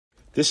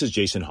This is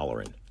Jason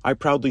Holleran. I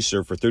proudly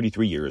served for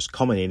 33 years,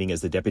 culminating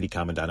as the Deputy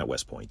Commandant at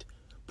West Point.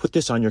 Put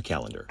this on your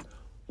calendar.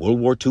 World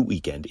War II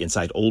weekend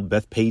inside Old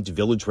Bethpage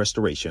Village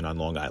Restoration on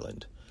Long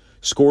Island.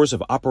 Scores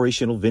of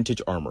operational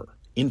vintage armor,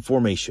 in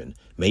formation,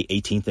 May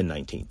 18th and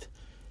 19th.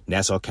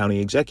 Nassau County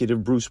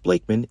Executive Bruce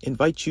Blakeman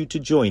invites you to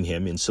join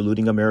him in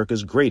saluting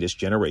America's greatest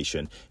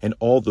generation and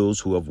all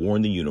those who have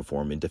worn the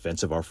uniform in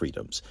defense of our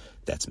freedoms.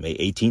 That's May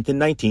 18th and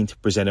 19th,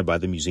 presented by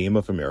the Museum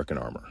of American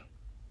Armor.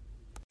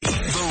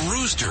 The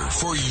Rooster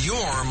for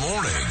your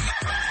morning.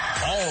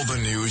 All the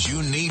news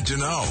you need to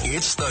know.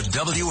 It's the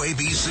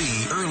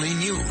WABC Early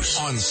News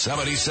on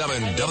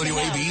 77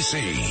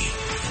 WABC.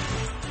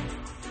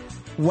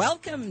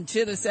 Welcome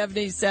to the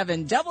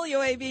 77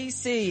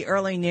 WABC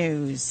Early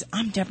News.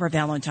 I'm Deborah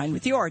Valentine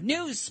with your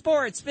news,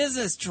 sports,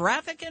 business,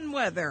 traffic, and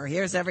weather.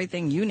 Here's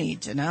everything you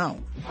need to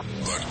know.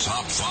 The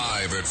top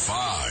 5 at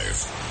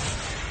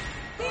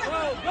 5. Go.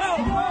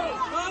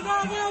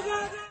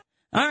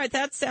 All right,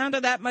 that sound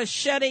of that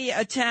machete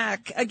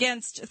attack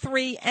against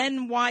 3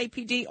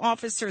 NYPD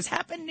officers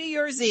happened New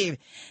Year's Eve.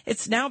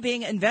 It's now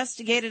being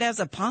investigated as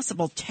a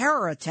possible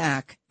terror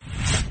attack.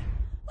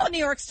 Well, New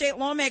York State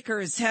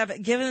lawmakers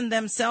have given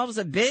themselves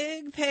a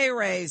big pay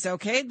raise,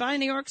 okayed by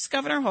New York's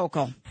Governor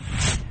Hochul.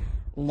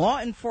 Law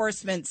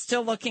enforcement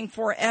still looking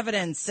for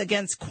evidence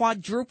against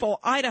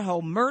quadruple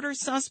Idaho murder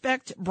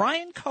suspect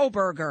Bryan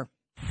Kohberger.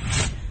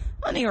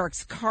 Well, New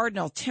York's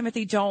Cardinal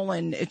Timothy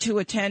Dolan to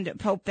attend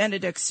Pope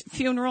Benedict's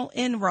funeral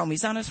in Rome.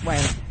 He's on his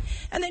way.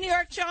 And the New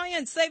York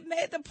Giants, they've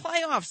made the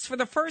playoffs for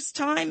the first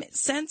time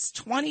since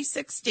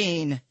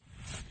 2016.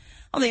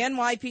 Well, the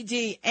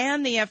NYPD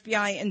and the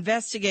FBI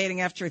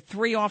investigating after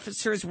 3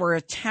 officers were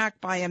attacked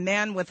by a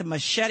man with a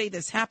machete.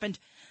 This happened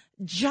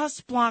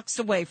just blocks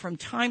away from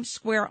Times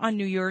Square on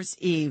New Year's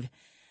Eve.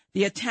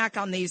 The attack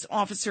on these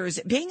officers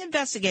being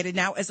investigated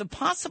now as a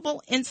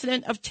possible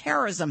incident of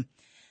terrorism.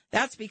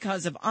 That's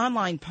because of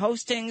online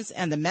postings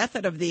and the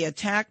method of the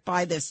attack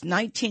by this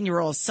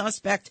 19-year-old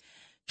suspect,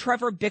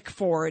 Trevor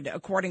Bickford,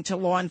 according to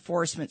law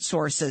enforcement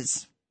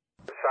sources.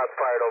 Shots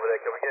fired over there.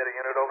 Can we get a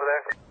unit over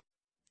there?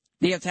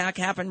 The attack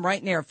happened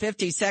right near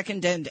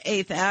 52nd and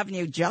 8th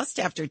Avenue just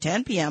after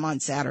 10 p.m.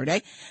 on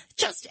Saturday,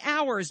 just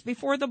hours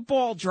before the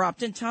ball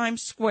dropped in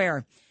Times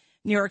Square.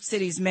 New York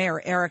City's Mayor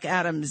Eric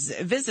Adams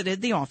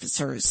visited the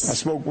officers. I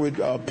spoke with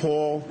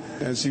Paul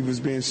as he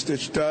was being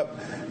stitched up,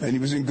 and he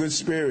was in good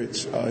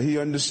spirits. He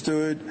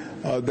understood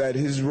that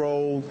his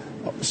role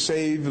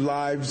saved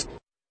lives.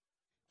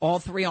 All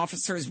 3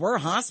 officers were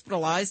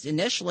hospitalized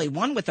initially,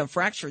 one with a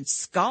fractured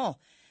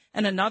skull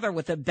and another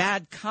with a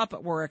bad cut,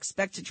 but were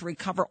expected to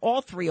recover.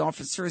 All 3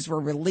 officers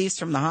were released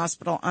from the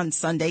hospital on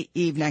Sunday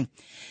evening.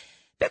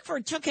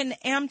 Bickford took an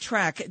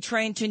Amtrak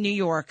train to New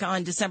York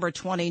on December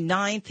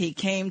 29th. He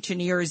came to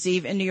New Year's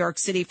Eve in New York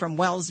City from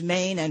Wells,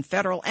 Maine, and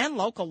federal and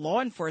local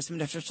law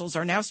enforcement officials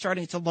are now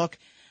starting to look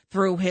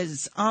through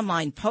his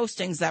online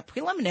postings that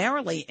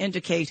preliminarily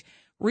indicate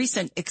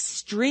recent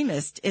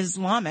extremist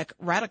Islamic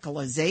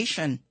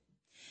radicalization.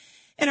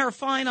 In her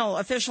final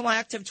official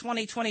act of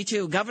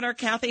 2022, Governor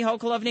Kathy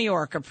Hochul of New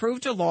York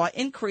approved a law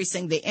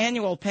increasing the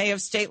annual pay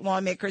of state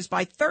lawmakers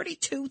by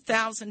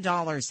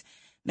 $32,000.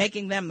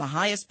 Making them the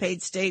highest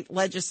paid state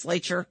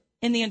legislature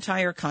in the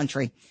entire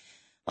country.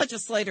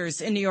 Legislators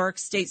in New York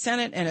State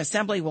Senate and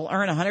Assembly will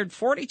earn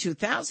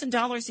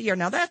 $142,000 a year.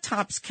 Now, that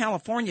tops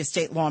California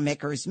state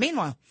lawmakers.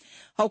 Meanwhile,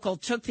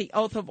 Hochul took the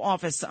oath of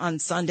office on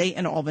Sunday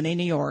in Albany,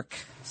 New York.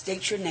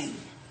 State your name.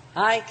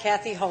 I,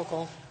 Kathy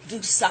Hochul,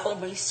 Do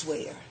solemnly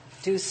swear.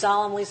 do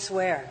solemnly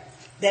swear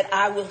That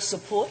I will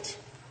support.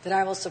 that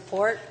I will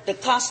support The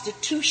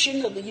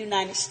Constitution of the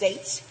United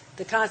States.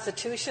 the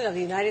Constitution of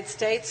the United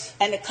States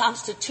And the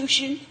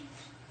Constitution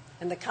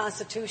and the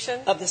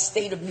Constitution of the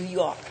State of New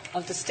York.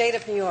 of the State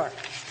of New York.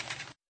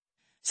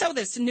 So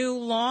this new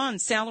law on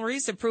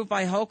salaries approved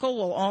by Hochul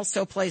will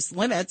also place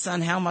limits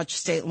on how much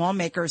state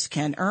lawmakers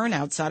can earn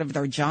outside of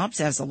their jobs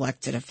as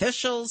elected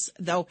officials,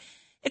 though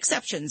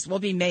exceptions will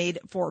be made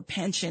for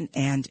pension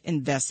and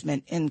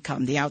investment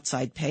income. The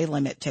outside pay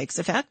limit takes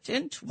effect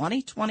in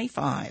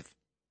 2025.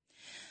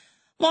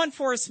 Law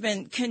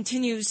enforcement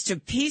continues to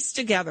piece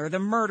together the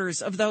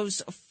murders of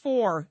those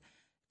 4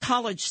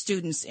 college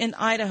students in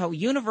Idaho,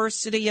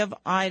 University of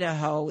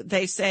Idaho.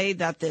 They say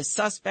that the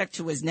suspect,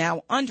 who is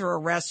now under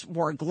arrest,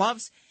 wore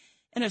gloves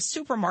in a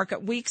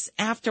supermarket weeks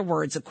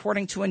afterwards,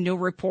 according to a new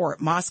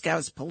report.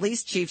 Moscow's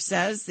police chief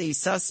says the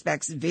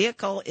suspect's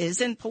vehicle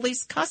is in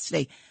police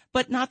custody,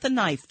 but not the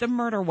knife, the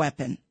murder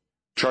weapon.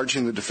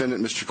 Charging the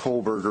defendant, Mr.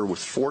 Kohberger, with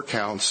 4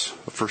 counts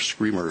of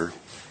first-degree murder,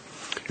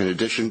 in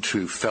addition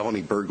to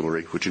felony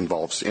burglary, which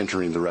involves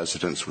entering the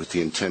residence with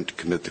the intent to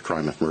commit the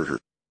crime of murder.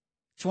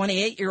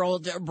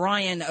 28-year-old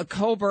Bryan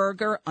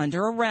Kohberger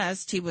under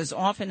arrest. He was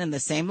often in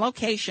the same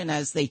location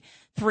as the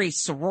 3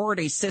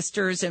 sorority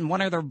sisters and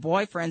one of their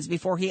boyfriends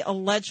before he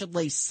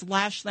allegedly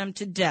slashed them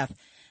to death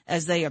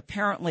as they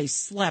apparently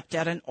slept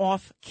at an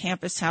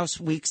off-campus house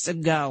weeks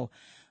ago.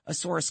 A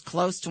source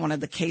close to one of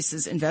the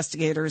case's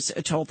investigators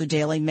told the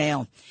Daily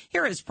Mail.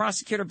 Here is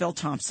Prosecutor Bill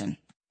Thompson.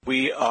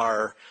 We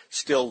are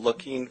still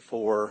looking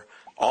for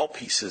all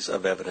pieces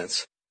of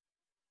evidence.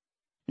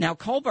 Now,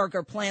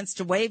 Kohlberger plans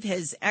to waive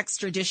his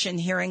extradition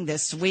hearing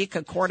this week,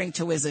 according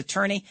to his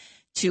attorney,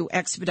 to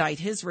expedite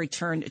his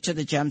return to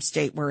the Gem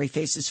State, where he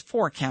faces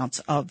 4 counts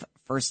of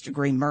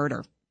first-degree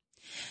murder.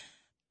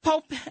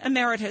 Pope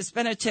Emeritus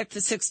Benedict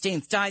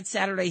XVI died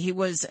Saturday. He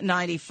was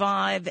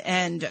 95,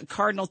 and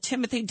Cardinal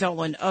Timothy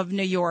Dolan of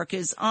New York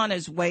is on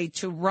his way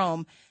to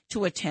Rome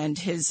to attend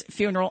his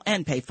funeral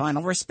and pay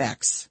final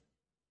respects.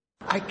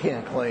 I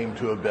can't claim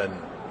to have been,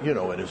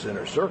 in his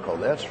inner circle,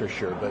 that's for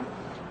sure, but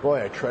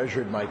boy, I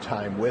treasured my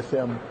time with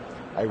him.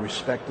 I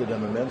respected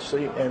him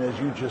immensely, and as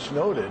you just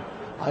noted,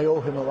 I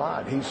owe him a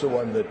lot. He's the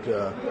one that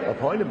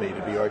appointed me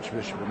to be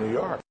Archbishop of New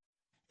York.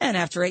 And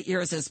after 8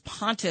 years as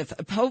pontiff,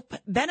 Pope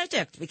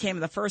Benedict became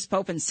the first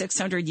pope in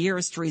 600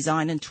 years to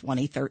resign in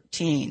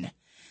 2013.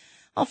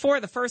 Well, for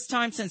the first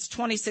time since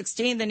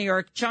 2016, the New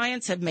York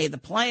Giants have made the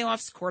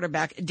playoffs.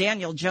 Quarterback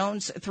Daniel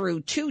Jones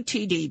threw 2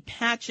 TD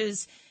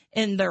patches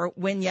in their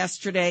win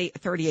yesterday,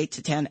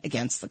 38-10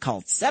 against the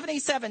Colts.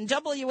 77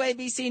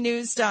 WABC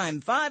News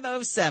Time,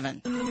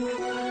 5:07.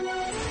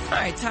 All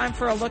right, time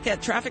for a look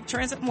at traffic,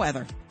 transit, and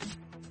weather.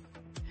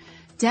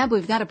 Deb,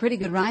 we've got a pretty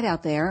good ride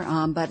out there,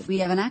 but we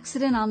have an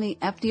accident on the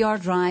FDR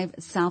Drive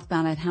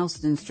southbound at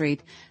Houston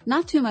Street.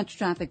 Not too much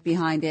traffic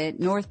behind it.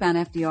 Northbound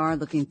FDR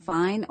looking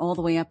fine all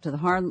the way up to the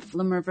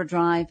Harlem River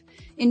Drive.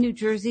 In New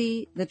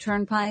Jersey, the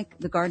Turnpike,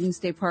 the Garden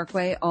State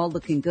Parkway, all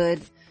looking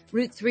good.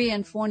 Route 3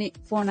 and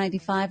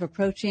 495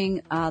 approaching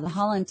the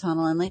Holland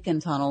Tunnel and Lincoln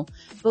Tunnel,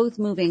 both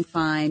moving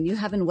fine. You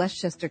have in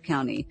Westchester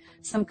County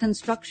some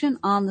construction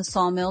on the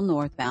Sawmill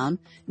northbound,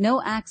 no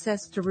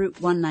access to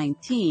Route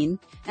 119,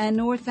 and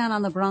northbound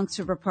on the Bronx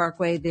River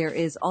Parkway, there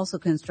is also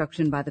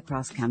construction by the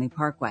Cross County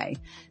Parkway.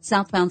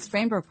 Southbound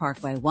Sprainburg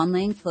Parkway, 1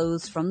 lane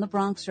closed from the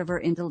Bronx River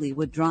into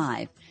Leawood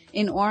Drive.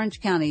 In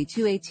Orange County,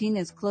 218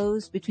 is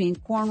closed between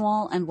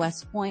Cornwall and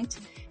West Point.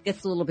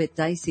 Gets a little bit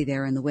dicey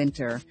there in the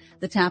winter.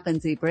 The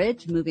Tappan Zee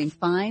Bridge moving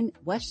fine,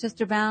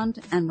 Westchester bound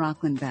and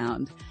Rockland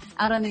bound.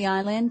 Out on the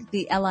island,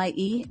 the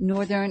LIE,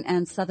 Northern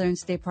and Southern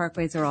State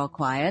Parkways are all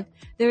quiet.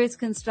 There is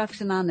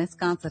construction on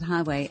Esconsett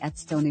Highway at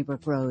Stony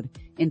Brook Road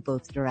in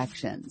both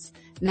directions.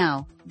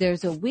 Now,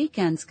 there's a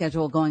weekend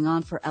schedule going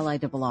on for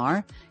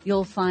LIRR.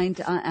 You'll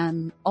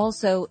find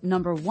also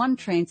number 1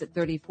 trains at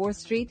 34th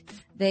Street.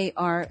 They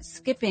are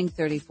skipping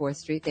 34th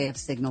Street. They have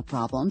signal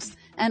problems.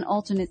 An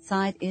alternate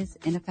side is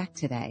in effect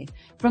today.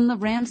 From the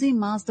Ramsey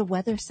Mazda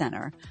Weather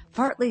Center,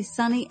 partly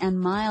sunny and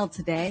mild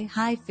today,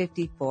 high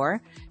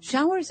 54.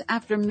 Showers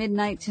after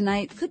midnight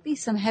tonight, could be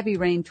some heavy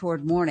rain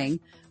toward morning,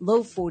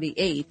 low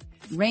 48.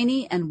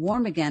 Rainy and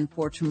warm again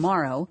for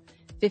tomorrow.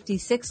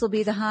 56 will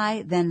be the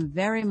high, then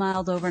very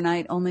mild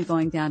overnight, only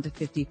going down to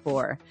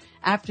 54.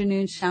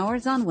 Afternoon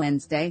showers on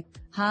Wednesday,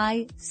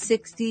 high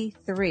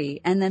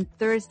 63. And then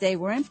Thursday,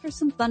 we're in for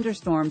some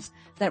thunderstorms.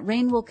 That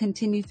rain will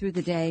continue through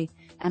the day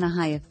and a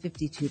high of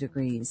 52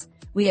 degrees.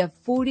 We have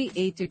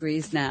 48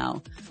 degrees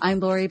now. I'm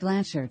Lori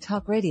Blanchard,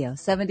 Talk Radio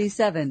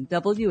 77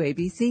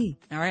 WABC.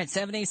 All right,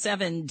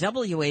 77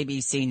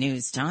 WABC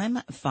News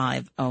Time,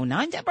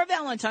 5:09. Deborah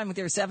Valentine with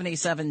your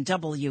 77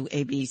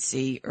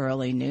 WABC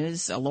Early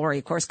News. Lori,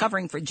 of course,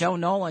 covering for Joe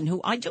Nolan,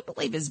 who I do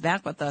believe is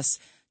back with us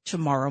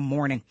tomorrow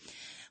morning.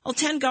 Well,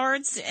 10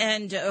 guards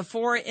and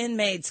 4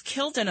 inmates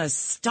killed in a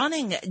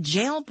stunning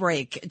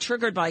jailbreak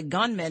triggered by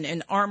gunmen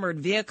in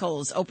armored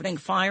vehicles opening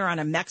fire on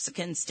a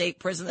Mexican state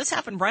prison. This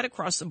happened right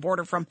across the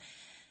border from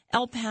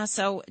El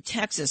Paso,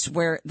 Texas,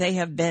 where they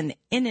have been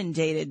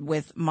inundated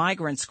with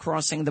migrants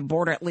crossing the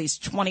border. At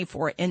least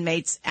 24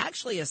 inmates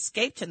actually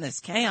escaped in this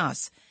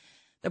chaos.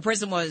 The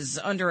prison was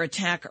under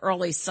attack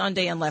early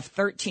Sunday and left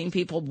 13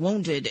 people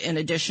wounded in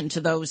addition to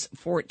those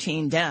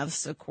 14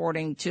 deaths,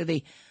 according to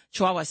the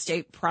Chihuahua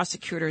State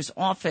Prosecutor's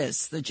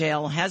Office. The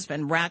jail has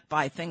been racked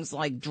by things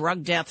like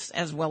drug deaths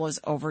as well as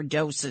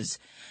overdoses.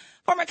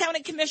 Former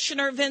County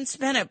Commissioner Vince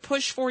Bennett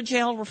pushed for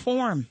jail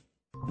reform.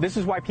 This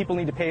is why people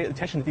need to pay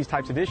attention to these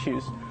types of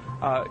issues.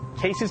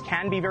 Cases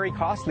can be very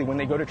costly when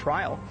they go to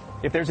trial.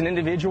 If there's an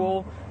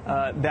individual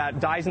that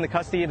dies in the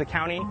custody of the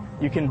county,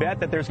 you can bet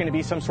that there's going to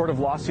be some sort of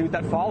lawsuit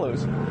that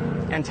follows.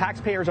 And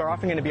taxpayers are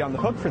often going to be on the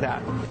hook for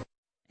that.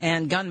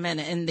 And gunmen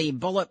in the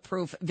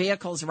bulletproof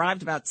vehicles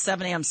arrived about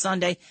 7 a.m.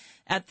 Sunday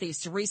at the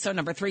Cereso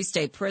No. 3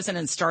 State Prison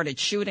and started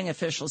shooting,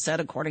 officials said,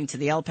 according to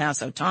the El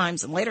Paso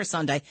Times. And later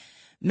Sunday,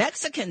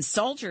 Mexican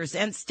soldiers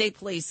and state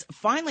police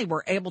finally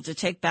were able to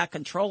take back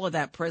control of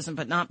that prison,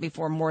 but not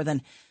before more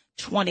than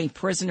 20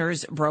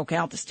 prisoners broke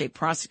out. The state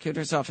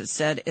prosecutor's office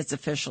said its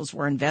officials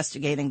were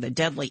investigating the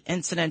deadly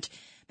incident.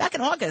 Back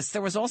in August,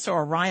 there was also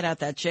a riot at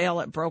that jail.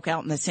 It broke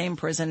out in the same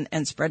prison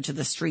and spread to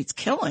the streets,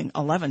 killing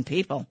 11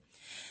 people.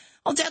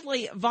 Well,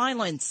 deadly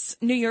violence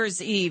New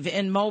Year's Eve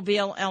in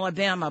Mobile,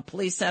 Alabama.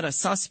 Police said a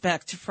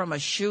suspect from a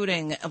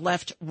shooting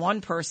left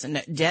 1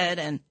 person dead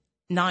and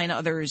 9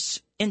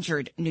 others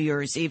injured New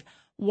Year's Eve,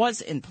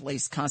 was in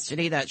police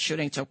custody. That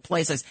shooting took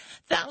place as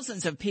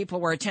thousands of people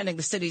were attending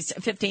the city's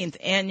 15th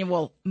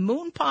annual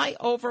Moon Pie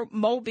over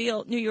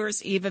Mobile New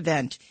Year's Eve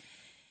event.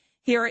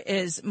 Here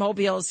is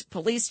Mobile's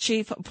police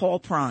chief, Paul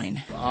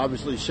Prine.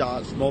 Obviously,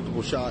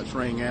 multiple shots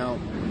rang out.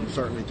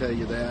 Certainly tell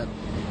you that.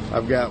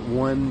 I've got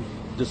one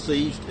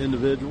deceased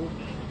individual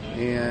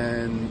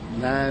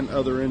and 9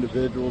 other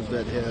individuals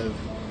that have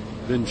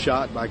been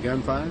shot by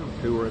gunfire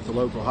who are at the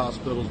local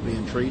hospitals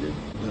being treated.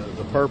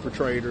 The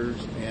perpetrators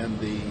and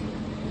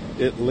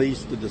at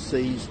least the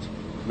deceased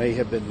may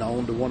have been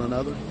known to one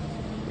another.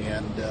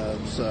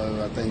 And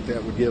so I think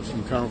that would give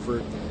some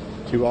comfort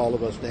to all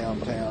of us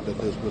downtown that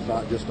this was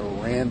not just a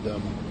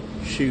random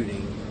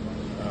shooting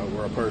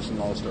where a person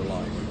lost their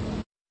life.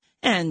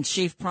 And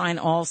Chief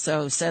Prine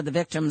also said the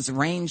victims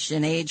ranged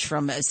in age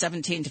from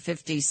 17 to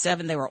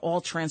 57. They were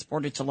all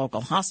transported to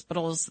local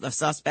hospitals. The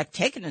suspect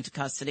taken into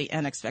custody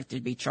and expected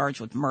to be charged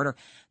with murder.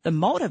 The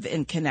motive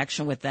in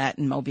connection with that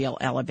in Mobile,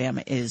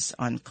 Alabama is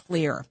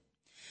unclear.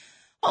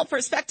 Well,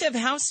 prospective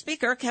House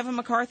Speaker Kevin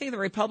McCarthy, the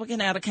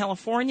Republican out of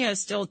California,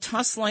 is still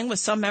tussling with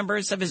some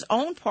members of his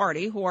own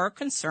party who are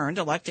concerned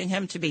electing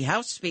him to be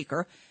House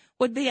Speaker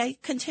would be a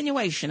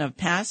continuation of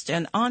past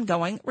and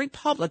ongoing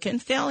Republican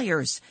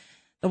failures.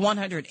 The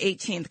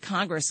 118th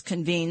Congress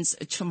convenes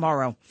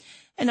tomorrow.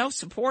 And no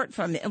support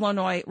from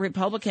Illinois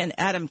Republican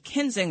Adam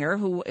Kinzinger,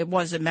 who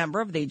was a member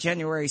of the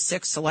January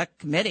 6th Select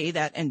Committee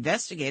that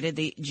investigated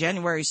the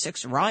January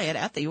 6th riot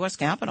at the U.S.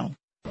 Capitol.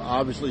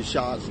 Obviously,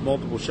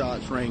 multiple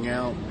shots rang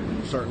out.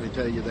 Certainly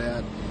tell you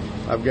that.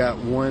 I've got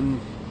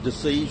one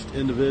deceased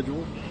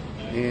individual.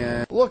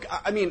 And look,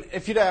 I mean,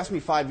 if you'd asked me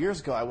 5 years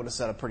ago, I would have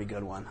said a pretty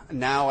good one.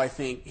 Now I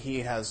think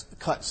he has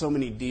cut so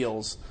many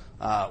deals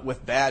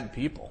with bad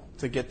people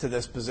to get to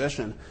this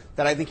position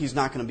that I think he's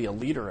not going to be a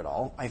leader at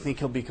all. I think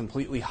he'll be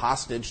completely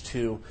hostage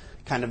to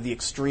kind of the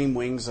extreme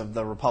wings of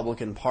the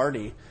Republican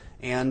Party.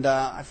 And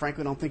I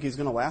frankly don't think he's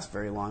going to last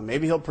very long.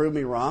 Maybe he'll prove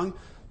me wrong.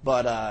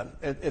 But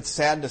it's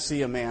sad to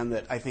see a man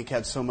that I think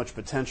had so much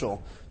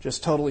potential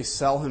just totally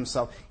sell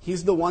himself.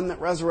 He's the one that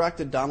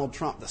resurrected Donald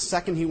Trump. The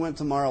second he went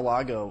to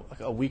Mar-a-Lago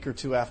a week or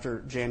two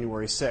after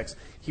January 6th,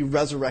 he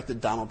resurrected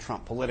Donald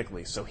Trump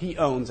politically. So he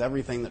owns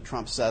everything that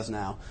Trump says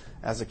now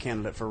as a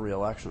candidate for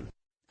re-election.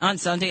 On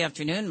Sunday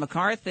afternoon,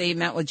 McCarthy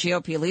met with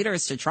GOP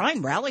leaders to try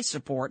and rally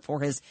support for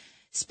his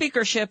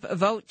speakership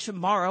vote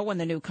tomorrow when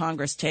the new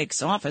Congress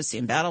takes office. The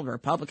embattled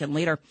Republican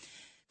leader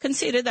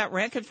conceded that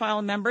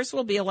rank-and-file members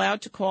will be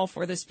allowed to call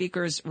for the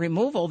speaker's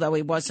removal, though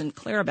he wasn't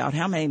clear about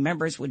how many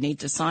members would need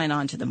to sign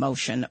on to the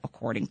motion,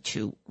 according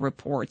to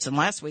reports. And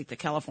last week, the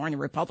California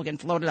Republican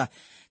floated a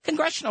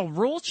congressional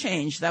rule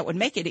change that would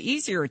make it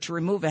easier to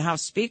remove a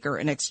House Speaker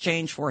in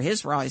exchange for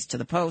his rise to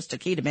the post, a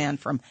key demand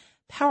from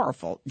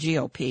powerful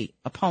GOP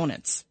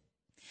opponents.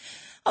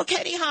 Well,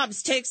 Katie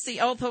Hobbs takes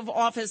the oath of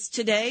office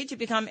today to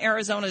become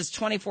Arizona's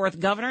 24th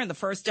governor and the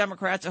first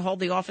Democrat to hold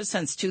the office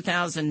since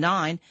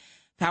 2009.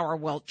 Power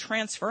will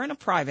transfer in a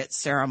private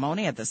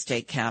ceremony at the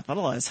state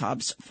capitol as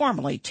Hobbs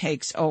formally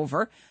takes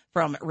over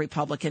from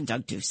Republican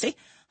Doug Ducey.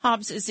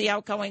 Hobbs is the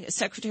outgoing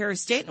Secretary of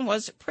State and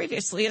was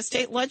previously a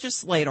state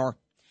legislator.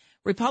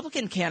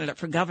 Republican candidate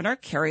for governor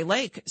Kari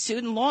Lake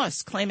sued and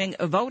lost, claiming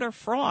voter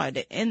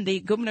fraud in the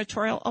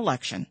gubernatorial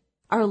election.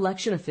 Our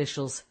election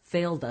officials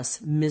failed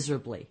us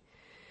miserably.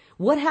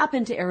 What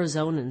happened to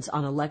Arizonans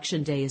on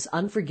Election Day is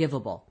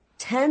unforgivable.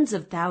 Tens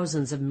of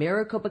thousands of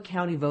Maricopa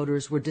County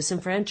voters were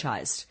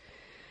disenfranchised.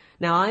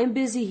 Now, I am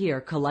busy here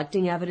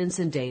collecting evidence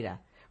and data.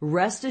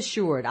 Rest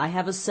assured, I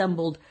have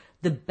assembled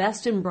the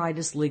best and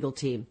brightest legal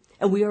team,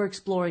 and we are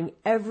exploring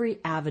every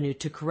avenue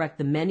to correct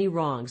the many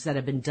wrongs that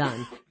have been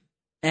done.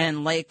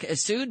 And Lake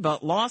sued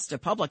but lost. A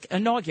public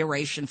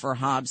inauguration for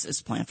Hobbs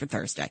is planned for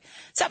Thursday.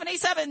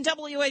 77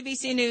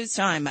 WABC News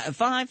Time,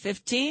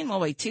 5:15. Well,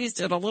 we teased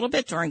it a little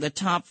bit during the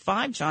top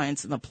 5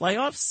 Giants in the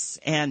playoffs.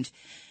 And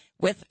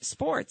with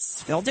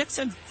sports, Phil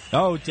Dixon.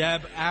 Oh,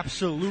 Deb,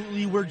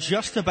 absolutely. We're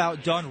just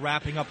about done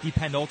wrapping up the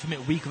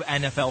penultimate week of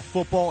NFL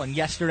football, and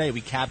yesterday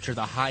we captured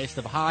the highest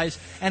of highs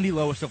and the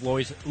lowest of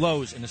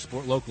lows in the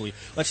sport locally.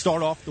 Let's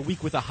start off the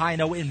week with a high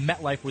note in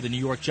MetLife, where the New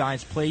York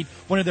Giants played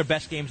one of their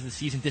best games of the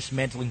season,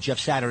 dismantling Jeff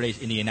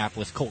Saturday's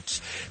Indianapolis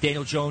Colts.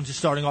 Daniel Jones is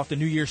starting off the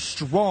new year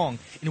strong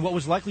in what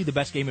was likely the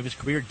best game of his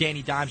career.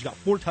 Danny Dimes got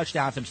 4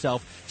 touchdowns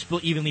himself,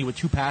 split evenly with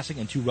 2 passing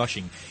and 2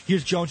 rushing.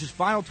 Here's Jones'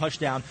 final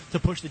touchdown to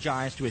push the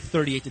Giants to a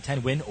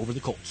 38-10 win over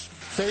the Colts.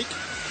 Fake.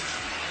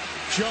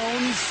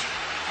 Jones.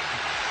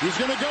 He's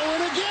going to go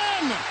in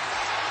again.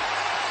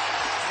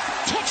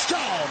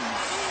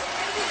 Touchdown.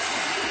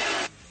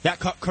 That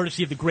cut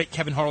courtesy of the great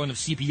Kevin Harlan of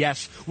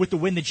CBS. With the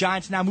win, the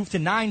Giants now move to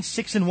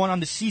 9-6-1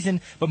 on the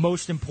season, but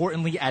most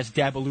importantly, as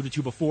Deb alluded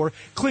to before,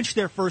 clinched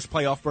their first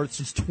playoff berth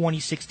since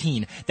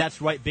 2016.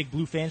 That's right, Big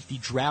Blue fans, the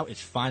drought is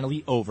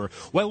finally over.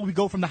 Well, we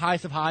go from the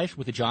highest of highs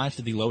with the Giants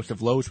to the lowest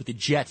of lows with the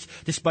Jets.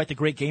 Despite the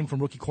great game from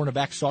rookie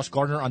cornerback Sauce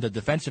Gardner on the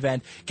defensive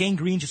end, Gang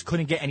Green just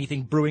couldn't get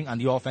anything brewing on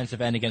the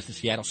offensive end against the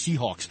Seattle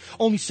Seahawks.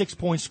 Only 6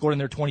 points scored in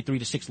their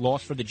 23-6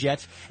 loss for the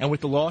Jets, and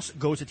with the loss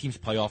goes the team's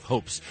playoff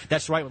hopes.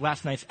 That's right, with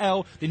last night's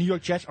L, the New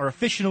York Jets are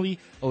officially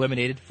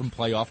eliminated from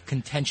playoff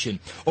contention.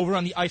 Over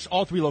on the ice,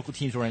 all three local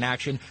teams were in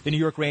action. The New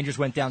York Rangers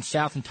went down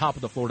south and top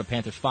of the Florida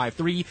Panthers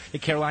 5-3. The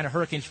Carolina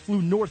Hurricanes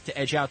flew north to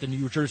edge out the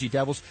New Jersey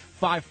Devils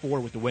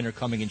 5-4 with the winner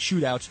coming in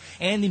shootouts.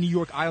 And the New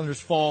York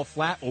Islanders fall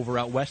flat over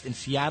out west in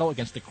Seattle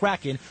against the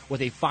Kraken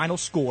with a final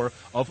score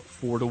of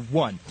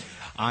 4-1.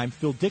 I'm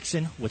Phil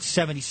Dixon with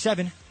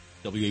 77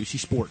 WABC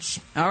Sports.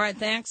 All right,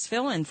 thanks,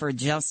 Phil. And for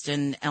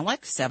Justin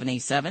Ellick,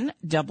 77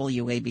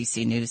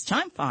 WABC News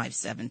Time,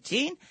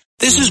 5:17.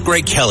 This is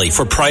Greg Kelly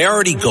for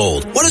Priority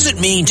Gold. What does it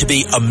mean to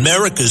be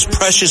America's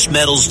precious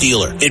metals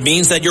dealer? It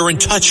means that you're in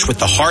touch with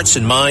the hearts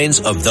and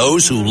minds of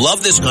those who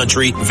love this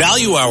country,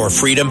 value our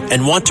freedom,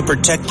 and want to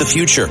protect the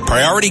future.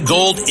 Priority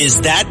Gold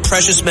is that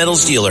precious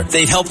metals dealer.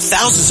 They've helped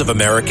thousands of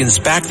Americans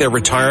back their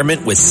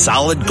retirement with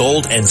solid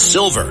gold and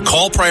silver.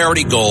 Call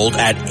Priority Gold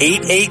at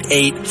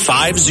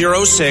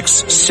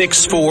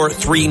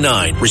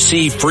 888-506-6439.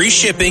 Receive free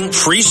shipping,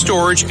 free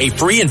storage, a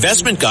free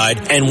investment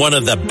guide, and one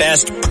of the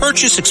best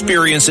purchase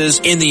experiences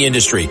in the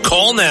industry.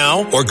 Call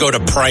now or go to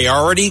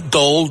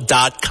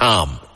PriorityGold.com.